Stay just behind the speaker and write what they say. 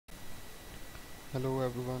Hello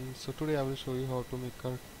everyone, so today I will show you how to make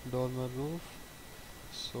a dormer roof.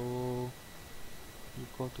 So you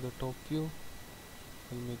go to the top view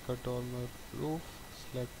and make a dormer roof,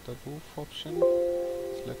 select the roof option,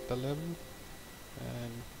 select the level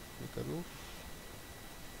and make a roof.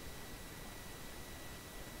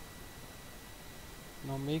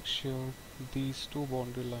 Now make sure these two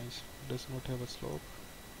boundary lines does not have a slope,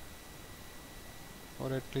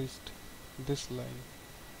 or at least this line,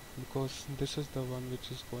 because this is the one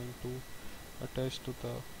which is going to attach to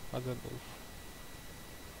the other roof.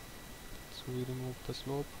 So we remove the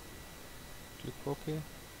slope, click OK.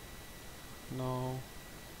 Now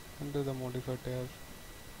under the modify tab,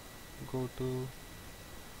 go to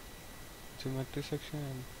geometry section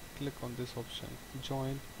and click on this option,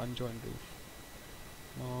 join unjoined roof.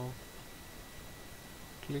 Now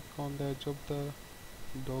click on the edge of the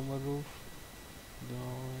dormer roof.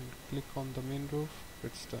 Now and click on the main roof.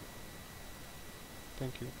 It's done.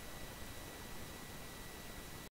 Thank you.